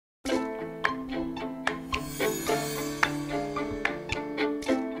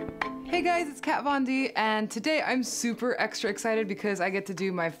Hey guys, it's Kat Von D, and today I'm super extra excited because I get to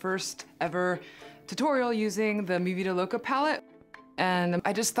do my first ever tutorial using the Mi Vida Loca palette. And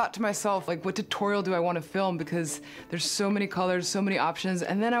I just thought to myself, like, what tutorial do I want to film, because there's so many colors, so many options.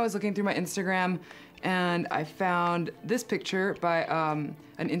 And then I was looking through my Instagram and I found this picture by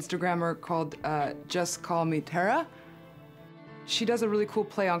an Instagrammer called Just Call Me Tara. She does a really cool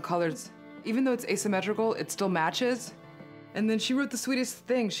play on colors. Even though it's asymmetrical, it still matches. And then she wrote the sweetest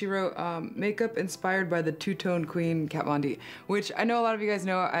thing. She wrote, makeup inspired by the two-tone queen, Kat Von D, which I know a lot of you guys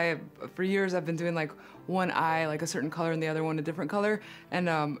know. For years I've been doing like one eye, like a certain color, and the other one a different color.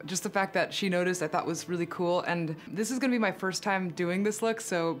 And just the fact that she noticed I thought was really cool. And this is gonna be my first time doing this look,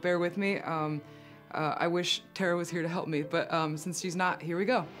 so bear with me. I wish Tara was here to help me, but since she's not, here we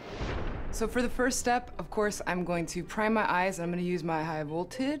go. So for the first step, of course, I'm going to prime my eyes. I'm gonna use my high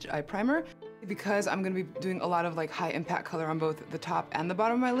voltage eye primer. Because I'm gonna be doing a lot of like high impact color on both the top and the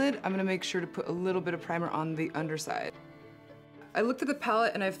bottom of my lid, I'm gonna make sure to put a little bit of primer on the underside. I looked at the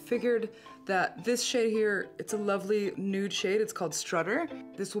palette and I figured that this shade here, it's a lovely nude shade. It's called Strutter.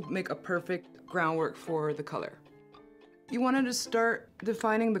 This will make a perfect groundwork for the color. You wanna just start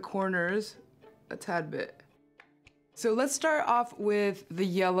defining the corners a tad bit. So let's start off with the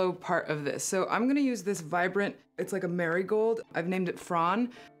yellow part of this. So I'm gonna use this vibrant, it's like a marigold. I've named it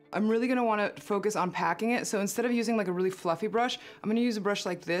Fran. I'm really gonna wanna focus on packing it. So instead of using like a really fluffy brush, I'm gonna use a brush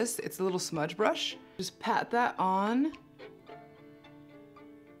like this. It's a little smudge brush. Just pat that on.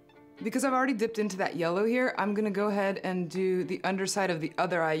 Because I've already dipped into that yellow here, I'm gonna go ahead and do the underside of the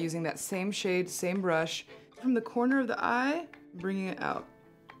other eye using that same shade, same brush. From the corner of the eye, bringing it out.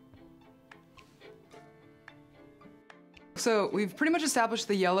 So we've pretty much established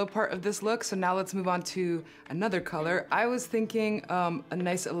the yellow part of this look, so now let's move on to another color. I was thinking a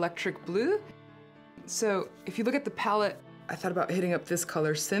nice electric blue. So if you look at the palette, I thought about hitting up this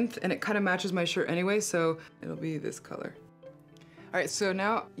color, Synth, and it kind of matches my shirt anyway, so it'll be this color. All right, so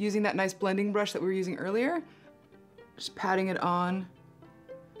now using that nice blending brush that we were using earlier, just patting it on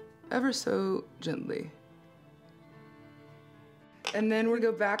ever so gently. And then we'll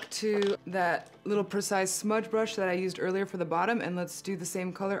go back to that little precise smudge brush that I used earlier for the bottom, and let's do the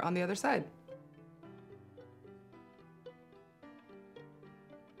same color on the other side.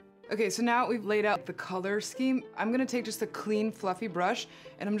 Okay, so now we've laid out the color scheme. I'm gonna take just a clean, fluffy brush,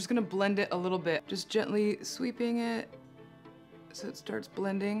 and I'm just gonna blend it a little bit. Just gently sweeping it so it starts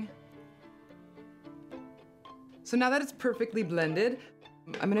blending. So now that it's perfectly blended,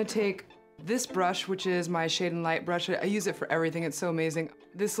 I'm gonna take this brush, which is my Shade+Light brush. I use it for everything, it's so amazing.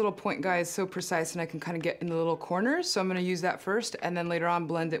 This little point guy is so precise and I can kind of get in the little corners, so I'm gonna use that first and then later on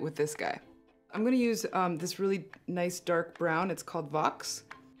blend it with this guy. I'm gonna use this really nice dark brown, it's called Vox.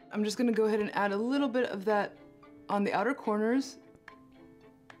 I'm just gonna go ahead and add a little bit of that on the outer corners,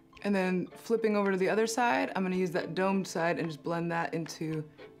 and then flipping over to the other side, I'm gonna use that domed side and just blend that into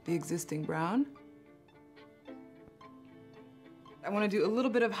the existing brown. I want to do a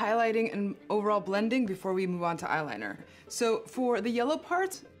little bit of highlighting and overall blending before we move on to eyeliner. So for the yellow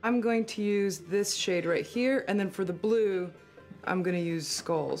part, I'm going to use this shade right here, and then for the blue, I'm going to use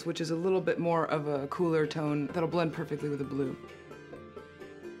Skulls, which is a little bit more of a cooler tone that'll blend perfectly with the blue.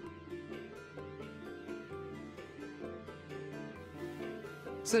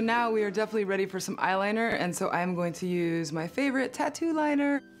 So now we are definitely ready for some eyeliner, and so I'm going to use my favorite tattoo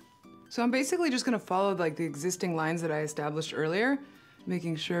liner. So I'm basically just gonna follow like the existing lines that I established earlier,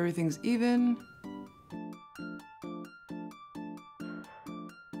 making sure everything's even.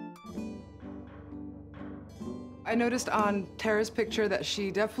 I noticed on Tara's picture that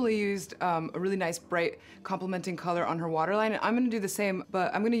she definitely used a really nice bright complementing color on her waterline, and I'm gonna do the same,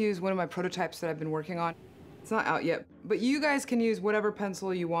 but I'm gonna use one of my prototypes that I've been working on. It's not out yet, but you guys can use whatever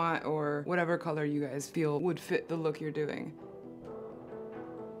pencil you want or whatever color you guys feel would fit the look you're doing.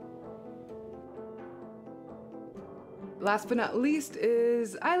 Last but not least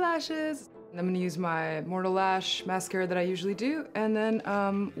is eyelashes. I'm gonna use my Immortal Lash mascara that I usually do, and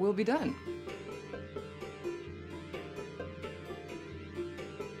then we'll be done.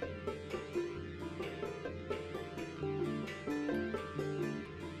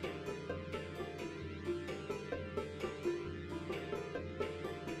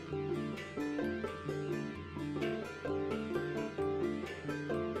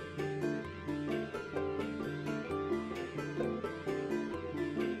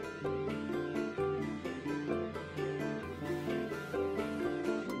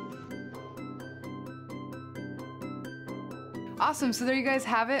 Awesome, so there you guys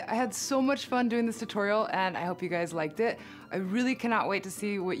have it. I had so much fun doing this tutorial and I hope you guys liked it. I really cannot wait to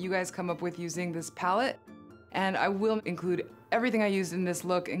see what you guys come up with using this palette. And I will include everything I used in this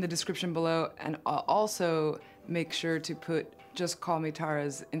look in the description below, and I'll also make sure to put Just Call Me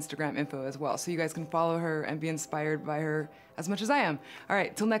Tara's Instagram info as well, so you guys can follow her and be inspired by her as much as I am. All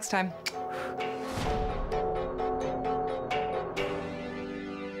right, till next time.